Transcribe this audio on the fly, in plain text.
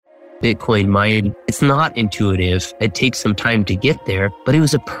Bitcoin mining. It's not intuitive. It takes some time to get there, but it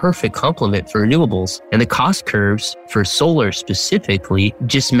was a perfect complement for renewables. And the cost curves for solar specifically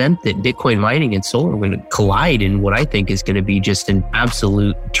just meant that Bitcoin mining and solar were going to collide in what I think is going to be just an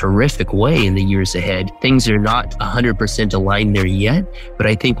absolute terrific way in the years ahead. Things are not 100% aligned there yet, but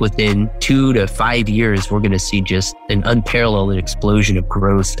I think within 2 to 5 years, we're going to see just an unparalleled explosion of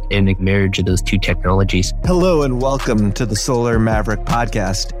growth and the marriage of those two technologies. Hello and welcome to the Solar Maverick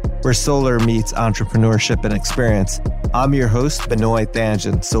podcast, where solar meets entrepreneurship and experience. I'm your host, Benoit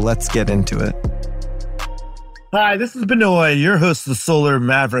Thanjan, so let's get into it. Hi, this is Benoit, your host of the Solar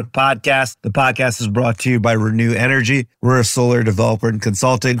Maverick podcast. The podcast is brought to you by Renew Energy. We're a solar developer and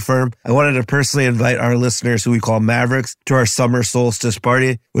consulting firm. I wanted to personally invite our listeners, who we call Mavericks, to our summer solstice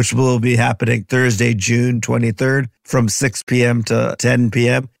party, which will be happening Thursday, June 23rd from 6 p.m. to 10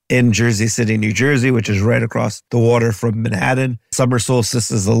 p.m. in Jersey City, New Jersey, which is right across the water from Manhattan. Summer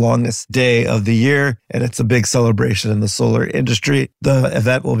solstice is the longest day of the year, and it's a big celebration in the solar industry. The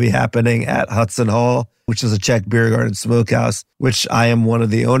event will be happening at Hudson Hall, which is a Czech beer garden smokehouse, which I am one of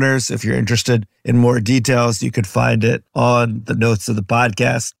the owners. If you're interested in more details, you could find it on the notes of the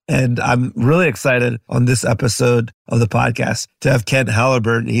podcast. And I'm really excited on this episode of the podcast to have Kent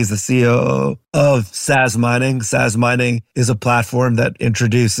Halliburton. He's the COO of Saz Mining. Saz Mining is a platform that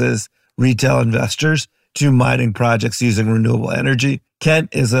introduces retail investors to mining projects using renewable energy. Kent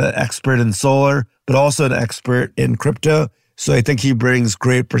is an expert in solar, but also an expert in crypto. So I think he brings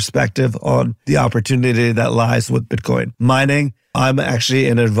great perspective on the opportunity that lies with Bitcoin mining. I'm actually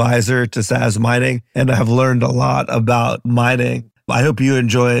an advisor to Saz Mining, and I have learned a lot about mining. I hope you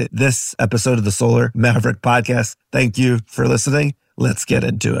enjoy this episode of the Solar Maverick podcast. Thank you for listening. Let's get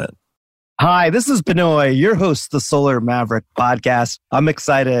into it. Hi, this is Benoit, your host of the Solar Maverick podcast. I'm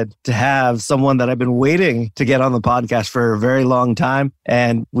excited to have someone that I've been waiting to get on the podcast for a very long time,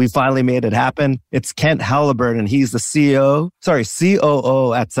 and we finally made it happen. It's Kent Halliburton. He's the COO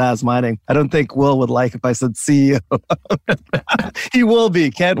at Saz Mining. I don't think Will would like if I said CEO. He will be.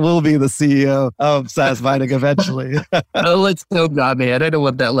 Kent will be the CEO of Saz Mining eventually. Oh, let's hope not, man. I don't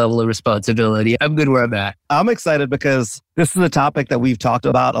want that level of responsibility. I'm good where I'm at. I'm excited because this is a topic that we've talked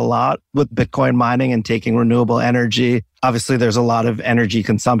about a lot with Bitcoin mining and taking renewable energy. Obviously, there's a lot of energy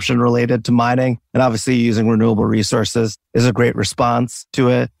consumption related to mining, and obviously using renewable resources is a great response to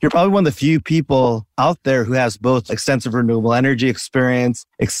it. You're probably one of the few people out there who has both extensive renewable energy experience,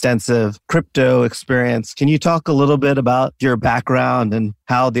 extensive crypto experience. Can you talk a little bit about your background and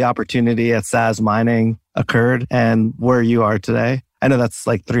how the opportunity at Saz Mining occurred and where you are today? I know that's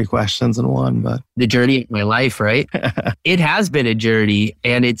like 3 questions in one, but the journey of my life, right? It has been a journey,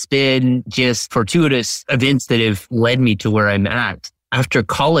 and it's been just fortuitous events that have led me to where I'm at. After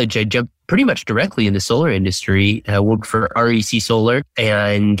college, I jumped pretty much directly in the solar industry. I worked for REC Solar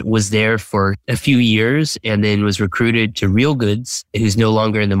and was there for a few years, and then was recruited to Real Goods, who's no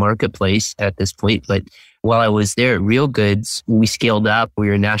longer in the marketplace at this point. But while I was there at Real Goods, we scaled up. We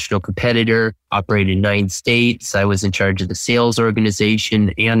were a national competitor, operated in 9 states. I was in charge of the sales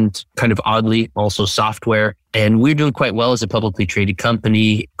organization and, kind of oddly, also software. And we're doing quite well as a publicly traded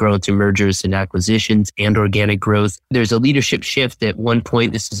company, growing through mergers and acquisitions and organic growth. There's a leadership shift at one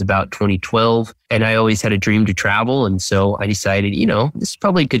point. This is about 2012. And I always had a dream to travel. And so I decided, this is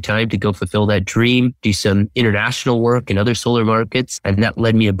probably a good time to go fulfill that dream, do some international work in other solar markets. And that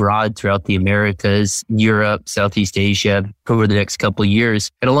led me abroad throughout the Americas, Europe, Southeast Asia over the next couple of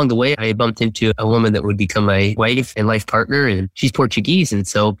years. And along the way, I bumped into a woman that would become my wife and life partner, and she's Portuguese. And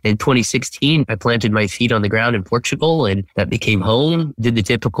so in 2016, I planted my feet on the ground in Portugal, and that became home. Did the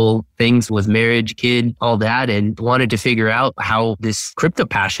typical things with marriage, kid, all that, and wanted to figure out how this crypto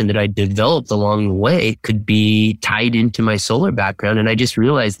passion that I developed along the way could be tied into my solar background. And I just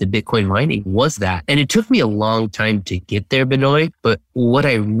realized that Bitcoin mining was that. And it took me a long time to get there, Benoit. But what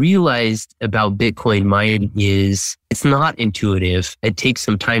I realized about Bitcoin mining is it's not intuitive. It takes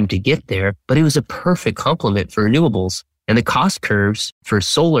some time to get there, but it was a perfect complement for renewables. And the cost curves for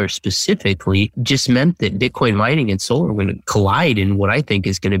solar specifically just meant that Bitcoin mining and solar were going to collide in what I think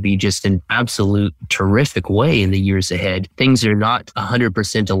is going to be just an absolute terrific way in the years ahead. Things are not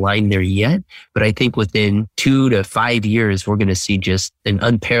 100% aligned there yet, but I think within 2 to 5 years, we're going to see just an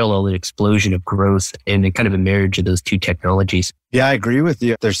unparalleled explosion of growth and a kind of a marriage of those two technologies. Yeah, I agree with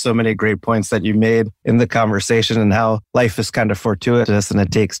you. There's so many great points that you made in the conversation, and how life is kind of fortuitous and it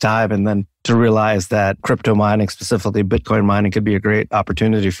takes time. And then to realize that crypto mining, specifically Bitcoin mining, could be a great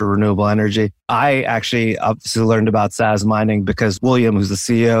opportunity for renewable energy. I actually obviously learned about Saz Mining because William, who's the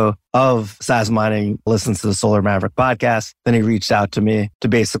CEO of SAS Mining listens to the Solar Maverick podcast. Then he reached out to me to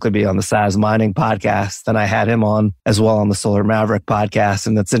basically be on the SAS Mining podcast. Then I had him on as well on the Solar Maverick podcast.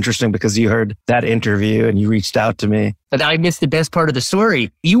 And that's interesting because you heard that interview and you reached out to me. But I missed the best part of the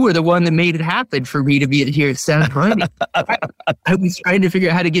story. You were the one that made it happen for me to be here at SAS Mining. I was trying to figure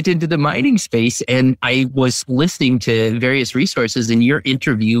out how to get into the mining space, and I was listening to various resources, and your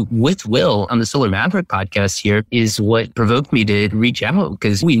interview with Will on the Solar Maverick podcast here is what provoked me to reach out,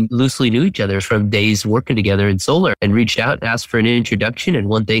 because we loosely knew each other from days working together in solar, and reached out, asked for an introduction, and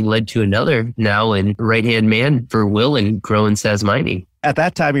one thing led to another. Now, and right-hand man for Will and growing SAS Mining. At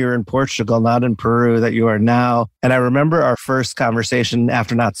that time, you were in Portugal, not in Peru that you are now. And I remember our first conversation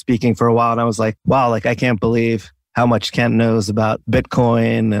after not speaking for a while. And I was like, wow, I can't believe how much Kent knows about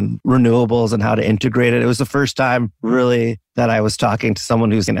Bitcoin and renewables and how to integrate it. It was the first time really that I was talking to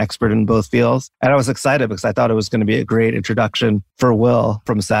someone who's an expert in both fields. And I was excited because I thought it was going to be a great introduction for Will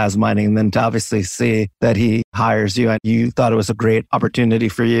from SAS Mining. And then to obviously see that he hires you and you thought it was a great opportunity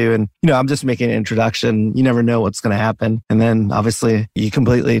for you. And, I'm just making an introduction. You never know what's going to happen. And then obviously you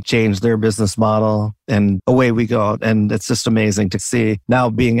completely changed their business model and away we go. And it's just amazing to see now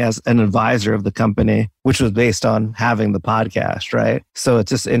being as an advisor of the company, which was based on having the podcast, right? So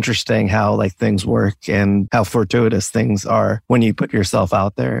it's just interesting how things work and how fortuitous things are when you put yourself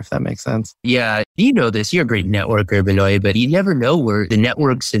out there, if that makes sense. Yeah. You know this. You're a great networker, Benoit, but you never know where the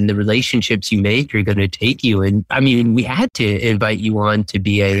networks and the relationships you make are going to take you. And I mean, we had to invite you on to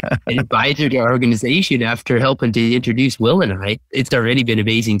be an advisor to our organization after helping to introduce Will and I. It's already been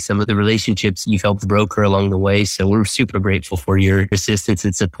amazing, some of the relationships you've helped broker along the way. So we're super grateful for your assistance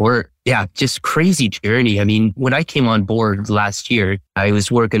and support. Yeah, just crazy journey. I mean, when I came on board last year, I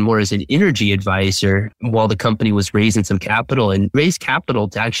was working more as an energy advisor while the company was raising some capital and raised capital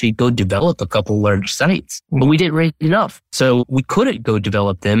to actually go develop a couple large sites. But we didn't raise enough. So we couldn't go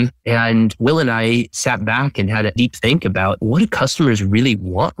develop them. And Will and I sat back and had a deep think about what do customers really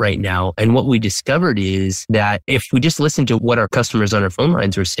want right now? And what we discovered is that if we just listen to what our customers on our phone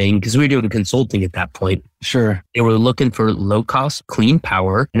lines were saying, because we were doing consulting at that point, sure, they were looking for low cost, clean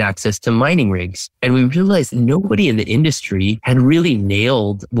power and access to mining rigs. And we realized nobody in the industry had really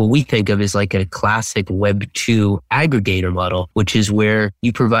nailed what we think of as like a classic Web 2 aggregator model, which is where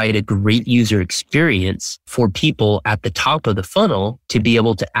you provide a great user experience for people at the top of the funnel to be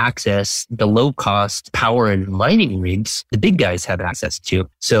able to access the low cost power and mining rigs the big guys have access to.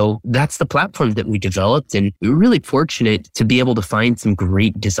 So that's the platform that we developed. And we were really fortunate to be able to find some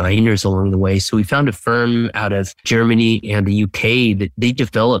great designers along the way. So we found a firm out of Germany and the UK that they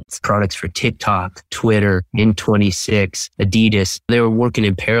developed products for TikTok, Twitter, N26, Adidas. They were working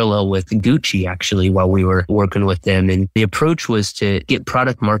in parallel with Gucci actually while we were working with them. And the approach was to get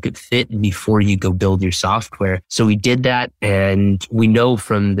product market fit before you go build your software. So we did that. And we know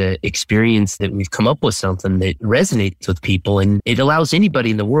from the experience that we've come up with something that resonates with people. And it allows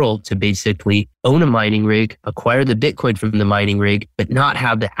anybody in the world to basically own a mining rig, acquire the Bitcoin from the mining rig, but not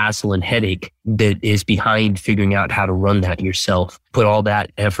have the hassle and headache that is behind figuring out how to run that yourself. Put all that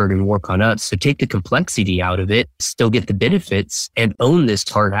effort and work on us. So take the complexity out of it, still get the benefits, and own this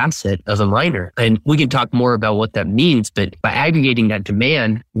hard asset of a miner. And we can talk more about what that means, but by aggregating that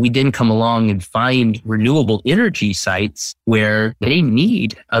demand, we then come along and find renewable energy sites where they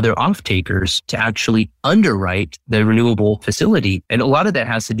need other off-takers to actually underwrite the renewable facility. And a lot of that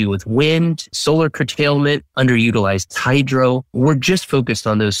has to do with wind, solar curtailment, underutilized hydro. We're just focused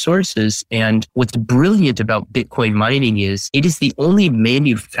on those sources. And what's brilliant about Bitcoin mining is it is the only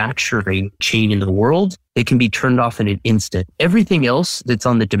manufacturing chain in the world that can be turned off in an instant. Everything else that's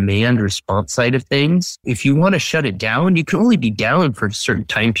on the demand response side of things, if you want to shut it down, you can only be down for a certain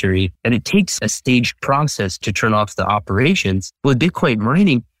time period. And it takes a staged process to turn off the operations. With Bitcoin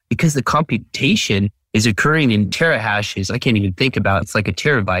mining, because the computation is occurring in terahashes. I can't even think about, it's like a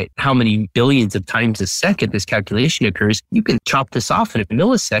terabyte, how many billions of times a second this calculation occurs. You can chop this off in a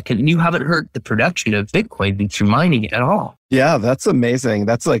millisecond and you haven't hurt the production of Bitcoin through mining at all. Yeah, that's amazing.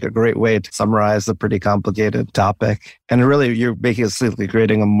 That's like a great way to summarize a pretty complicated topic. And really, you're basically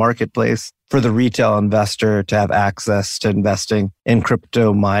creating a marketplace for the retail investor to have access to investing in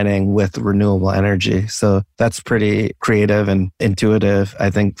crypto mining with renewable energy. So that's pretty creative and intuitive, I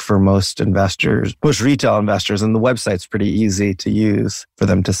think, for most investors, most retail investors. And the website's pretty easy to use for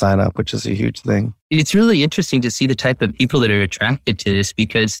them to sign up, which is a huge thing. It's really interesting to see the type of people that are attracted to this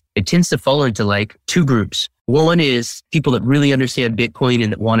because it tends to fall into like two groups. One is people that really understand Bitcoin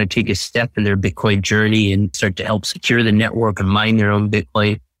and that want to take a step in their Bitcoin journey and start to help secure the network and mine their own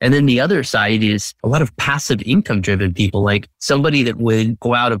Bitcoin. And then the other side is a lot of passive income driven people, like somebody that would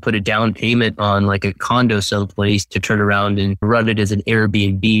go out and put a down payment on like a condo someplace to turn around and run it as an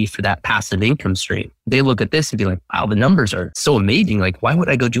Airbnb for that passive income stream. They look at this and be like, wow, the numbers are so amazing. Like, why would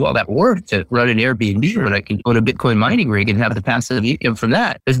I go do all that work to run an Airbnb when I can own a Bitcoin mining rig and have the passive income from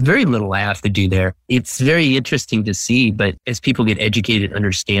that? There's very little I have to do there. It's very interesting to see, but as people get educated and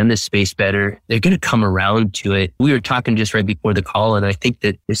understand this space better, they're going to come around to it. We were talking just right before the call, and I think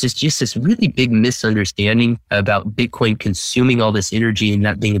that there's just this really big misunderstanding about Bitcoin consuming all this energy and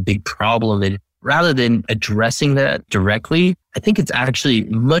that being a big problem. And rather than addressing that directly, I think it's actually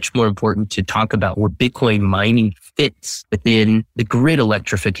much more important to talk about where Bitcoin mining fits within the grid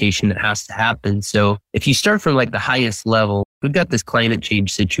electrification that has to happen. So if you start from like the highest level, we've got this climate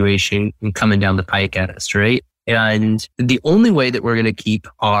change situation coming down the pike at us, right? And the only way that we're going to keep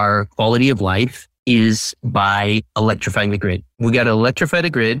our quality of life is by electrifying the grid. We got to electrify the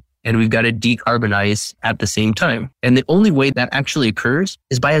grid, and we've got to decarbonize at the same time. And the only way that actually occurs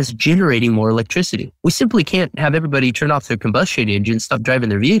is by us generating more electricity. We simply can't have everybody turn off their combustion engines, stop driving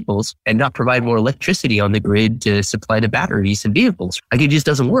their vehicles, and not provide more electricity on the grid to supply the batteries and vehicles. Like, it just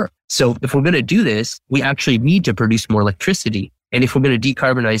doesn't work. So if we're going to do this, we actually need to produce more electricity. And if we're going to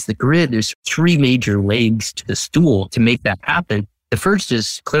decarbonize the grid, there's three major legs to the stool to make that happen. The first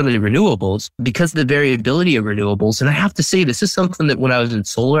is clearly renewables, because of the variability of renewables. And I have to say, this is something that when I was in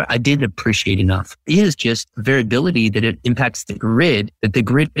solar, I didn't appreciate enough. It is just variability that it impacts the grid, that the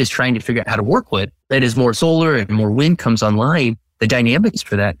grid is trying to figure out how to work with. And as more solar and more wind comes online, the dynamics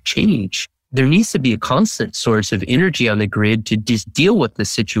for that change. There needs to be a constant source of energy on the grid to just deal with the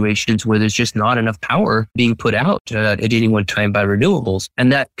situations where there's just not enough power being put out at any one time by renewables.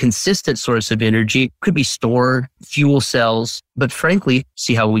 And that consistent source of energy could be stored, fuel cells, but frankly,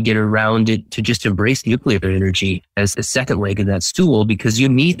 see how we get around it to just embrace nuclear energy as the second leg of that stool, because you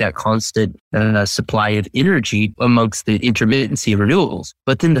need that constant supply of energy amongst the intermittency of renewables.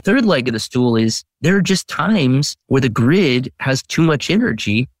 But then the third leg of the stool is there are just times where the grid has too much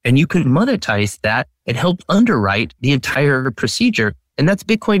energy, and you can monetize that and help underwrite the entire procedure. And that's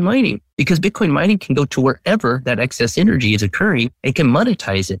Bitcoin mining, because Bitcoin mining can go to wherever that excess energy is occurring and can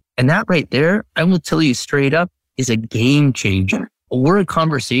monetize it. And that right there, I will tell you straight up, is a game changer. We're in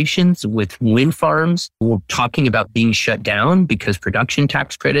conversations with wind farms. We're talking about being shut down because production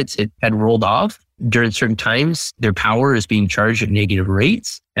tax credits had rolled off. During certain times, their power is being charged at negative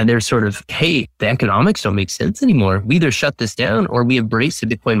rates. And they're sort of, hey, the economics don't make sense anymore. We either shut this down or we embrace a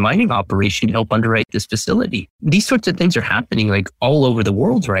Bitcoin mining operation to help underwrite this facility. These sorts of things are happening like all over the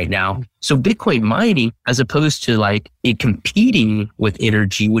world right now. So Bitcoin mining, as opposed to like it competing with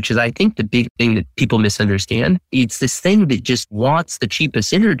energy, which is, I think, the big thing that people misunderstand. It's this thing that just wants the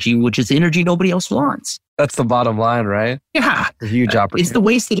cheapest energy, which is energy nobody else wants. That's the bottom line, right? Yeah. A huge opportunity. It's the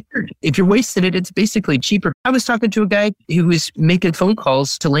wasted energy. If you're wasting it, it's basically cheaper. I was talking to a guy who was making phone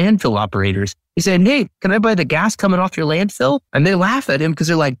calls to landfill operators. He said, hey, can I buy the gas coming off your landfill? And they laugh at him because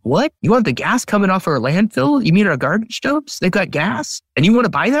they're like, what? You want the gas coming off our landfill? You mean our garbage dumps? They've got gas? And you want to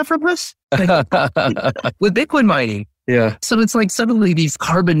buy that from us? Like, with Bitcoin mining. Yeah. So it's like suddenly these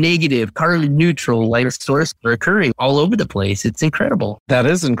carbon negative, carbon neutral light sources are occurring all over the place. It's incredible. That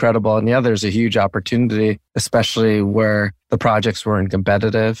is incredible. And yeah, there's a huge opportunity, especially where the projects weren't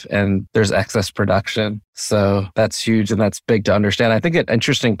competitive and there's excess production. So that's huge and that's big to understand. I think an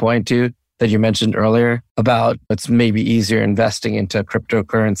interesting point too that you mentioned earlier about it's maybe easier investing into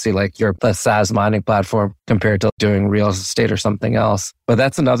cryptocurrency like the SaaS mining platform compared to doing real estate or something else. But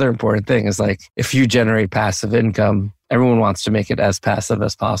that's another important thing is like if you generate passive income, everyone wants to make it as passive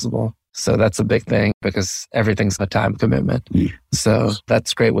as possible. So that's a big thing because everything's a time commitment. So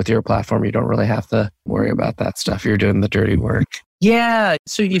that's great with your platform. You don't really have to worry about that stuff. You're doing the dirty work. Yeah.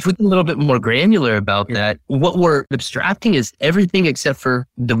 So if we get a little bit more granular about that, what we're abstracting is everything except for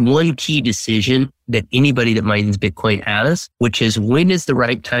the one key decision that anybody that mines Bitcoin has, which is when is the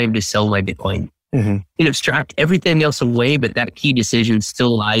right time to sell my Bitcoin? Mm-hmm. You abstract everything else away, but that key decision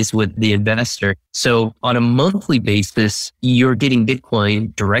still lies with the investor. So on a monthly basis, you're getting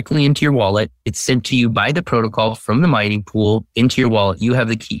Bitcoin directly into your wallet. It's sent to you by the protocol from the mining pool into your wallet. You have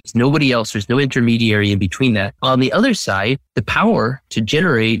the keys. Nobody else. There's no intermediary in between that. On the other side, the power to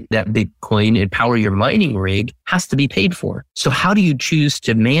generate that Bitcoin and power your mining rig has to be paid for. So how do you choose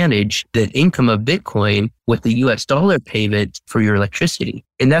to manage the income of Bitcoin with the US dollar payment for your electricity?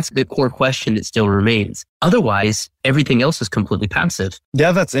 And that's the core question that still remains. Otherwise, everything else is completely passive.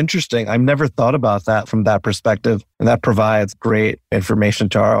 Yeah, that's interesting. I've never thought about that from that perspective. And that provides great information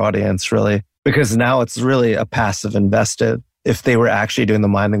to our audience, really, because now it's really a passive invested. If they were actually doing the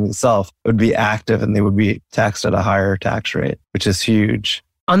mining themselves, it would be active and they would be taxed at a higher tax rate, which is huge.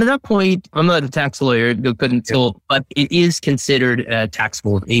 On that point, I'm not a tax lawyer, but it is considered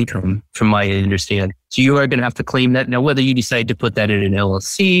taxable income from my understanding. So you are going to have to claim that. Now, whether you decide to put that in an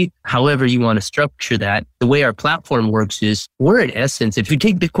LLC, however you want to structure that, the way our platform works is we're in essence, if you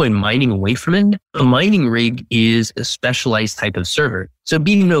take Bitcoin mining away from it, a mining rig is a specialized type of server. So it'd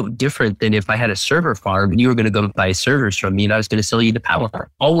be no different than if I had a server farm and you were going to go buy servers from me and I was going to sell you the power.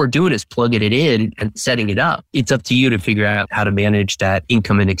 All we're doing is plugging it in and setting it up. It's up to you to figure out how to manage that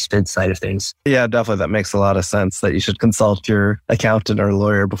income and expense side of things. Yeah, definitely. That makes a lot of sense that you should consult your accountant or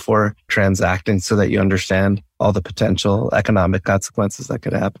lawyer before transacting so that you understand all the potential economic consequences that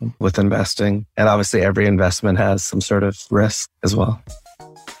could happen with investing. And obviously every investment has some sort of risk as well.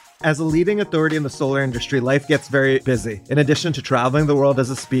 As a leading authority in the solar industry, life gets very busy. In addition to traveling the world as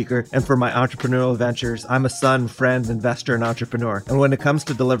a speaker and for my entrepreneurial ventures, I'm a son, friend, investor, and entrepreneur. And when it comes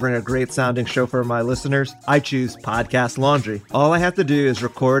to delivering a great sounding show for my listeners, I choose Podcast Laundry. All I have to do is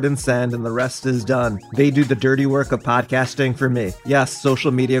record and send, and the rest is done. They do the dirty work of podcasting for me. Yes,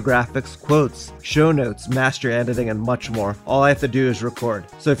 social media graphics, quotes, show notes, master editing, and much more. All I have to do is record.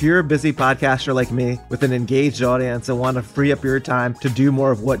 So if you're a busy podcaster like me with an engaged audience and want to free up your time to do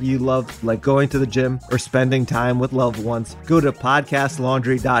more of what you love, like going to the gym or spending time with loved ones, go to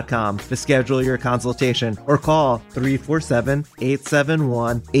podcastlaundry.com to schedule your consultation or call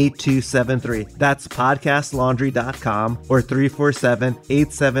 347-871-8273. That's podcastlaundry.com or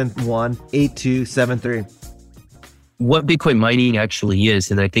 347-871-8273. What Bitcoin mining actually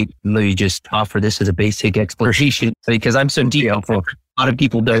is, and I think maybe just offer this as a basic explanation because I'm so deep. A lot of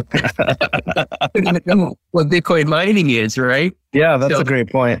people don't know what Bitcoin mining is, right? Yeah, that's a great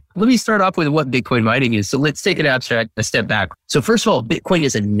point. Let me start off with what Bitcoin mining is. So let's take an abstract, a step back. So first of all, Bitcoin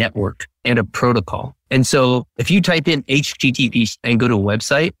is a network and a protocol. And so if you type in HTTP and go to a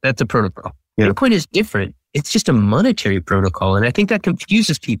website, that's a protocol. Yeah. Bitcoin is different. It's just a monetary protocol. And I think that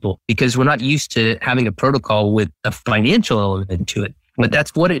confuses people because we're not used to having a protocol with a financial element to it. But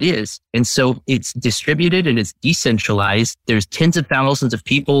that's what it is. And so it's distributed and it's decentralized. There's tens of thousands of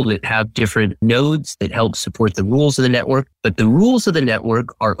people that have different nodes that help support the rules of the network. But the rules of the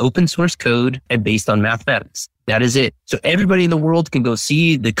network are open source code and based on mathematics. That is it. So everybody in the world can go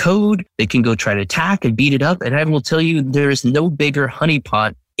see the code. They can go try to attack and beat it up. And I will tell you, there is no bigger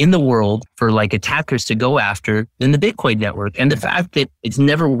honeypot in the world for like attackers to go after than the Bitcoin network. And the fact that it's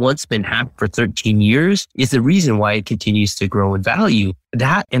never once been hacked for 13 years is the reason why it continues to grow in value.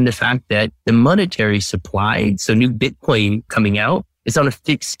 That and the fact that the monetary supply, so new Bitcoin coming out, is on a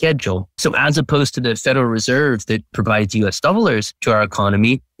fixed schedule. So as opposed to the Federal Reserve that provides US dollars to our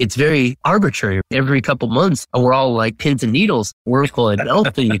economy, it's very arbitrary. Every couple months, we're all like pins and needles. Oracle and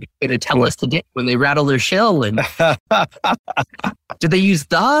Delphi going to tell us today when they rattle their shell. And do they use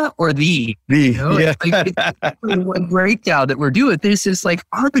the or the? You know, yeah. Like, one breakdown that we're doing. There's this like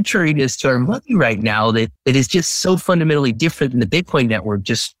arbitrariness to our money right now that is just so fundamentally different than the Bitcoin network.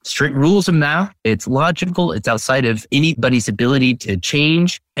 Just strict rules of math. It's logical. It's outside of anybody's ability to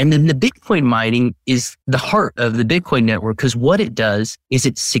change. And then the Bitcoin mining is the heart of the Bitcoin network because what it does is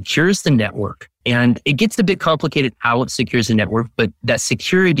it secures the network. And it gets a bit complicated how it secures the network, but that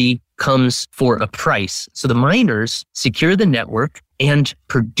security comes for a price. So the miners secure the network and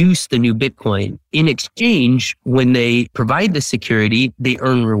produce the new Bitcoin. In exchange, when they provide the security, they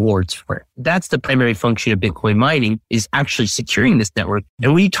earn rewards for it. That's the primary function of Bitcoin mining, is actually securing this network.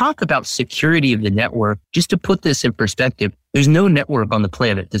 And when you talk about security of the network, just to put this in perspective, there's no network on the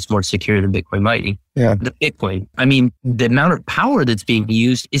planet that's more secure than Bitcoin mining. Yeah. The Bitcoin. I mean, the amount of power that's being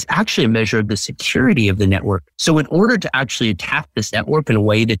used is actually a measure of the security of the network. So in order to actually attack this network in a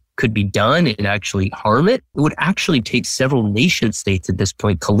way that could be done and actually harm it, it would actually take several nation states at this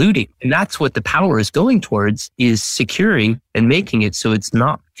point colluding. And that's what the power is going towards, is securing and making it so it's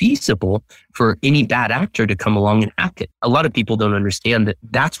not feasible for any bad actor to come along and hack it. A lot of people don't understand that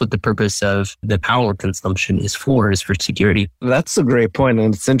that's what the purpose of the power consumption is for security. That's a great point.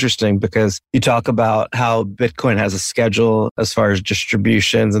 And it's interesting because you talk about how Bitcoin has a schedule as far as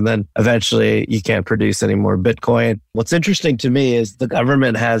distributions, and then eventually you can't produce any more Bitcoin. What's interesting to me is the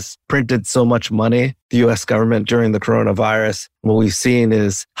government has printed so much money, the US government, during the coronavirus. What we've seen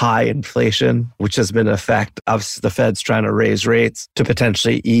is high inflation, which has been an effect. Obviously, the Fed's trying to raise rates to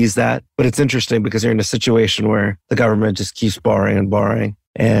potentially ease that. But it's interesting because you're in a situation where the government just keeps borrowing and borrowing.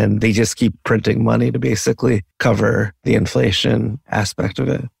 and they just keep printing money to basically cover the inflation aspect of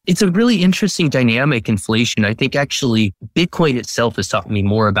it. It's a really interesting dynamic, inflation. I think actually Bitcoin itself has taught me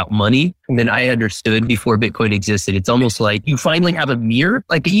more about money than I understood before Bitcoin existed. It's almost like you finally have a mirror.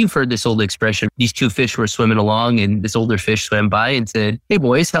 Like you've heard this old expression, these two fish were swimming along and this older fish swam by and said, "Hey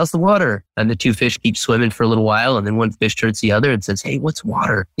boys, how's the water?" And the two fish keep swimming for a little while. And then one fish turns to the other and says, "Hey, what's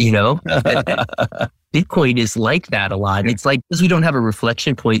water?" Bitcoin is like that a lot. It's like, because we don't have a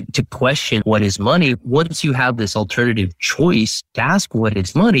reflection point to question what is money. Once you have this alternative choice to ask what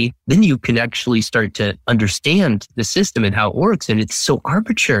is money, then you can actually start to understand the system and how it works. And it's so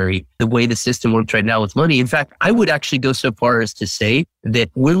arbitrary the way the system works right now with money. In fact, I would actually go so far as to say that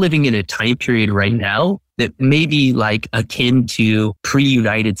we're living in a time period right now that may be like akin to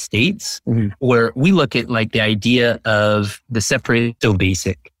pre-United States, where we look at like the idea of the separate, so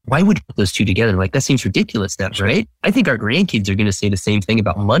basic. Why would you put those two together? Like, that seems ridiculous now, right? I think our grandkids are going to say the same thing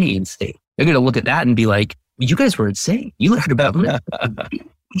about money and state. They're going to look at that and be like, you guys were insane. You learned about money.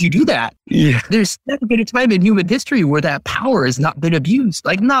 Would you do that? Yeah. There's never been a time in human history where that power has not been abused.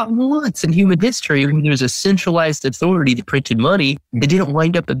 Like not once in human history when there's a centralized authority that printed money, they didn't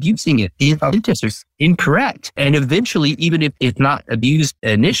wind up abusing it. The incentives are incorrect. And eventually, even if it's not abused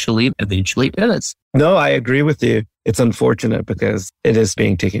initially, eventually it does. No, I agree with you. It's unfortunate because it is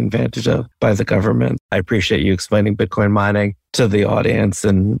being taken advantage of by the government. I appreciate you explaining Bitcoin mining to the audience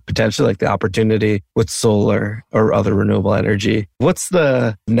and potentially like the opportunity with solar or other renewable energy. What's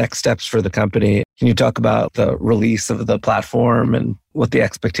the next steps for the company? Can you talk about the release of the platform and what the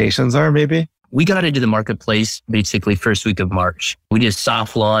expectations are maybe? We got into the marketplace basically first week of March. We did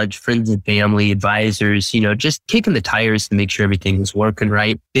soft launch, friends and family, advisors, just kicking the tires to make sure everything was working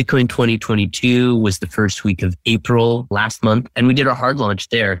right. Bitcoin 2022 was the first week of April last month, and we did our hard launch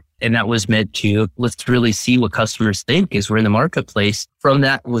there. And that was meant to, let's really see what customers think as we're in the marketplace. From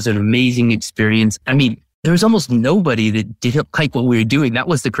that was an amazing experience. I mean, there was almost nobody that didn't like what we were doing. That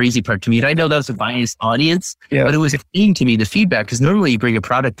was the crazy part to me. And I know that was a biased audience, but it was key to me, the feedback, because normally you bring a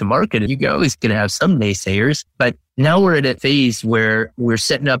product to market and you're always going to have some naysayers. But now we're at a phase where we're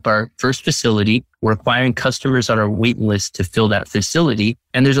setting up our first facility. We're acquiring customers on our wait list to fill that facility.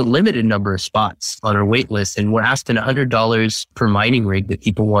 And there's a limited number of spots on our wait list. And we're asking $100 per mining rig that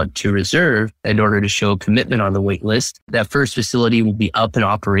people want to reserve in order to show commitment on the wait list. That first facility will be up and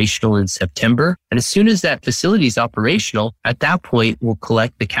operational in September. And as soon as that facility is operational, at that point, we'll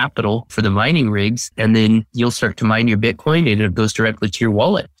collect the capital for the mining rigs. And then you'll start to mine your Bitcoin and it goes directly to your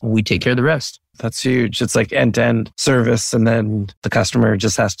wallet. We take care of the rest. That's huge. It's like end-to-end service. And then the customer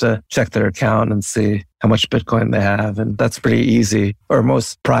just has to check their account and see how much Bitcoin they have. And that's pretty easy for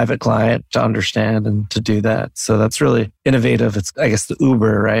most private client to understand and to do that. So that's really innovative. It's, I guess, the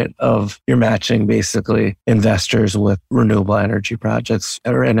Uber, right? Of you're matching basically investors with renewable energy projects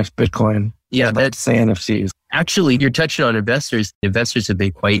or Bitcoin. Yeah, that's NFTs. Actually, you're touching on investors. Investors have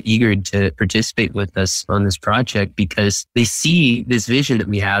been quite eager to participate with us on this project because they see this vision that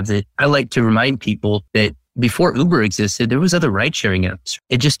we have. That I like to remind people that before Uber existed, there was other ride-sharing apps.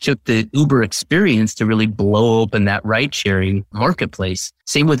 It just took the Uber experience to really blow open that ride-sharing marketplace.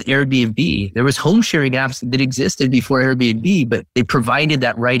 Same with Airbnb. There was home-sharing apps that existed before Airbnb, but they provided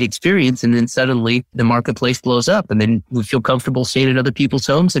that right experience. And then suddenly the marketplace blows up. And then we feel comfortable staying in other people's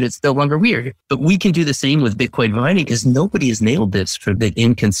homes and it's no longer weird. But we can do the same with Bitcoin mining because nobody has nailed this for the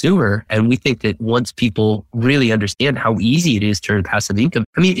end consumer. And we think that once people really understand how easy it is to earn passive income,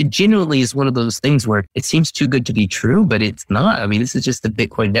 I mean, it genuinely is one of those things where it seems too good to be true, but it's not. I mean, this is just the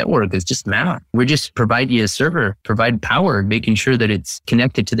Bitcoin network. It's just math. We're just providing you a server, provide power, making sure that it's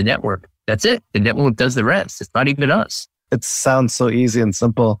connected to the network. That's it. The network does the rest. It's not even us. It sounds so easy and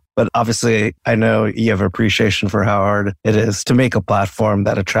simple, but obviously I know you have appreciation for how hard it is to make a platform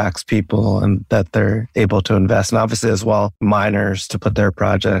that attracts people and that they're able to invest. And obviously as well, miners to put their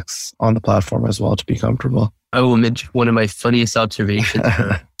projects on the platform as well to be comfortable. I will mention one of my funniest observations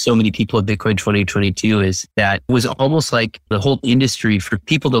for so many people at Bitcoin 2022 is that it was almost like the whole industry for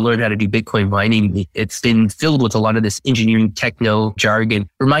people to learn how to do Bitcoin mining. It's been filled with a lot of this engineering techno jargon.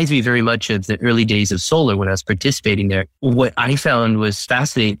 Reminds me very much of the early days of solar when I was participating there. What I found was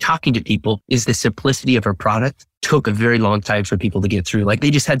fascinating talking to people is the simplicity of our product. Took a very long time for people to get through. Like they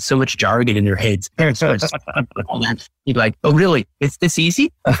just had so much jargon in their heads. You'd be like, oh, really? It's this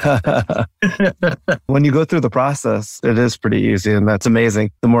easy? When you go through the process, it is pretty easy. And that's amazing.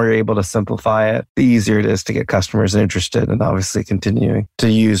 The more you're able to simplify it, the easier it is to get customers interested and obviously continuing to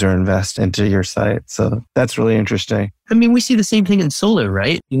use or invest into your site. So that's really interesting. I mean, we see the same thing in solar,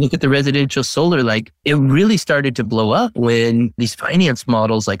 right? You look at the residential solar, like it really started to blow up when these finance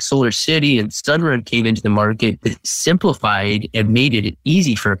models like Solar City and Sunrun came into the market that simplified and made it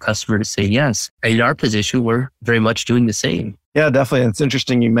easy for a customer to say yes. In our position, we're very much doing the same. Yeah, definitely. It's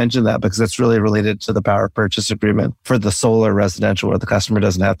interesting you mentioned that because it's really related to the power purchase agreement for the solar residential where the customer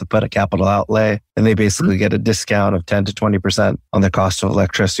doesn't have to put a capital outlay and they basically get a discount of 10 to 20% on their cost of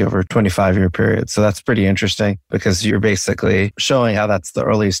electricity over a 25-year period. So that's pretty interesting because you're basically showing how that's the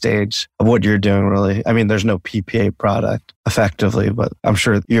early stage of what you're doing really. I mean, there's no PPA product effectively, but I'm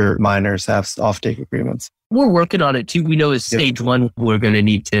sure your miners have offtake agreements. We're working on it too. We know as stage one, we're going to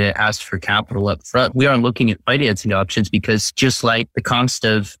need to ask for capital up front. We are looking at financing options because just like the cost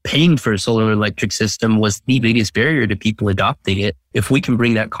of paying for a solar electric system was the biggest barrier to people adopting it, if we can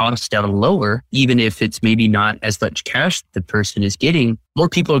bring that cost down lower, even if it's maybe not as much cash the person is getting, more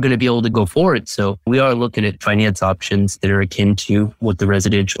people are going to be able to go for it. So we are looking at finance options that are akin to what the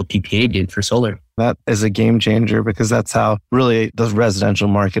residential PPA did for solar. That is a game changer because that's how really the residential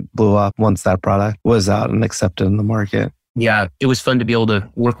market blew up once that product was out and accepted in the market. Yeah, it was fun to be able to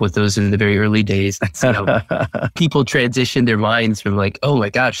work with those in the very early days. People transition their minds from like, oh my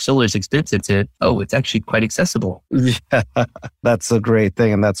gosh, solar is expensive to, oh, it's actually quite accessible. Yeah, that's a great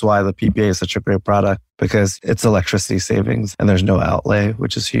thing. And that's why the PPA is such a great product because it's electricity savings and there's no outlay,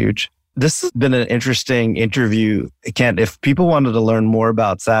 which is huge. This has been an interesting interview. Kent, if people wanted to learn more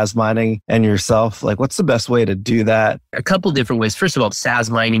about Saz Mining and yourself, like what's the best way to do that? A couple different ways. First of all,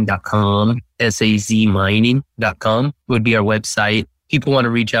 sazmining.com, SAZmining.com would be our website. People want to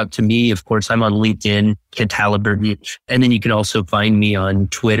reach out to me. Of course, I'm on LinkedIn, Kent Halliburton. And then you can also find me on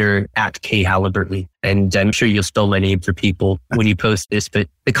Twitter @KHalliburton. And I'm sure you'll spell my name for people when you post this, but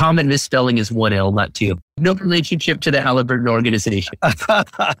the common misspelling is 1 L, not 2. No relationship to the Halliburton organization.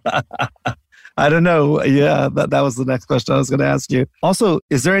 I don't know. Yeah, that was the next question I was going to ask you. Also,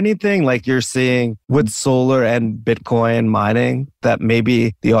 is there anything like you're seeing with solar and Bitcoin mining that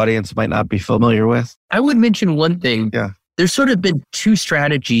maybe the audience might not be familiar with? I would mention one thing. Yeah. There's sort of been two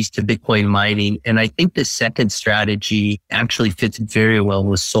strategies to Bitcoin mining. And I think the second strategy actually fits very well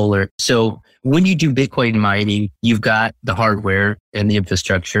with solar. So when you do Bitcoin mining, you've got the hardware and the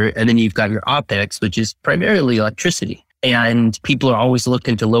infrastructure, and then you've got your OpEx, which is primarily electricity. And people are always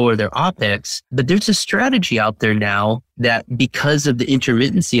looking to lower their OpEx. But there's a strategy out there now that because of the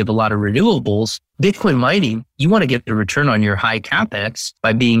intermittency of a lot of renewables, Bitcoin mining, you want to get the return on your high CapEx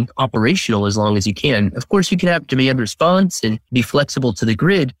by being operational as long as you can. Of course, you can have demand response and be flexible to the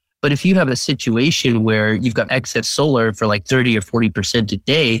grid. But if you have a situation where you've got excess solar for like 30 or 40% a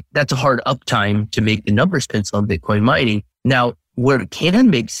day, that's a hard uptime to make the numbers pencil on Bitcoin mining. Now, where it can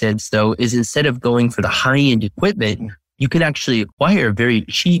make sense though, is instead of going for the high-end equipment, you can actually acquire very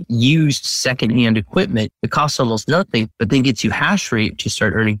cheap used secondhand equipment that costs almost nothing, but then gets you hash rate to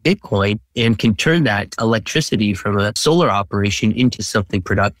start earning Bitcoin and can turn that electricity from a solar operation into something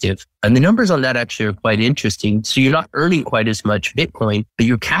productive. And the numbers on that actually are quite interesting. So you're not earning quite as much Bitcoin, but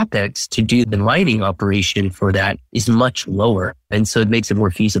your CapEx to do the mining operation for that is much lower. And so it makes it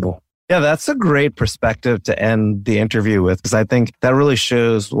more feasible. Yeah, that's a great perspective to end the interview with, because I think that really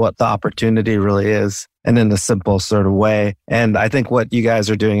shows what the opportunity really is and in a simple sort of way. And I think what you guys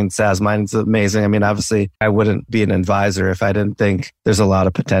are doing in Saz Mining is amazing. I mean, obviously, I wouldn't be an advisor if I didn't think there's a lot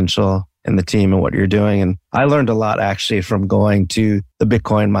of potential in the team and what you're doing. And I learned a lot actually from going to the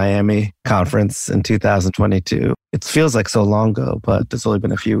Bitcoin Miami conference in 2022. It feels like so long ago, but it's only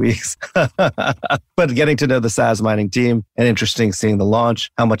been a few weeks. But getting to know the Saz Mining team and interesting seeing the launch,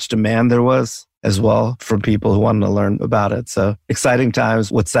 how much demand there was as well from people who wanted to learn about it. So exciting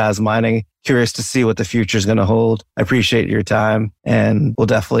times with Saz Mining. Curious to see what the future is going to hold. I appreciate your time and we'll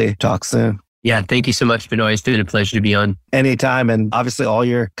definitely talk soon. Yeah, thank you so much, Benoit. It's been a pleasure to be on. Anytime. And obviously all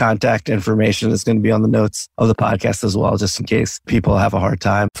your contact information is going to be on the notes of the podcast as well, just in case people have a hard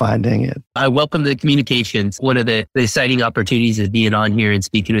time finding it. I welcome the communications. One of the exciting opportunities of being on here and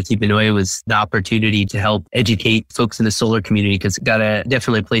speaking with you, Benoit, was the opportunity to help educate folks in the solar community, because it got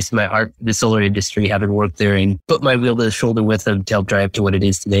definitely a place in my heart, the solar industry, having worked there and put my wheel to the shoulder with them to help drive to what it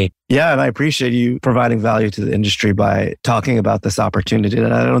is today. Yeah, and I appreciate you providing value to the industry by talking about this opportunity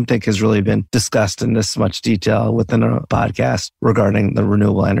that I don't think has really been discussed in this much detail within a podcast regarding the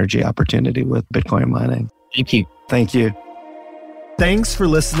renewable energy opportunity with Bitcoin mining. Thank you. Thank you. Thanks for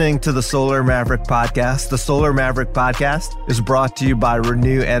listening to the Solar Maverick Podcast. The Solar Maverick Podcast is brought to you by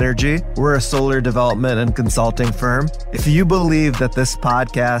Renew Energy. We're a solar development and consulting firm. If you believe that this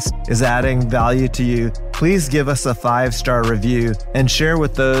podcast is adding value to you, please give us a 5-star review and share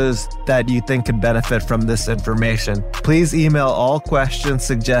with those that you think could benefit from this information. Please email all questions,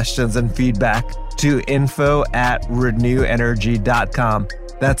 suggestions, and feedback to info@reneuenergy.com.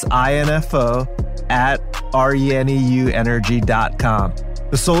 That's info@reneuenergy.com.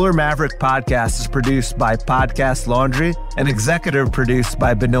 The Solar Maverick podcast is produced by Podcast Laundry and executive produced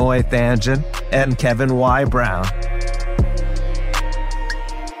by Benoit Thanjan and Kevin Y. Brown.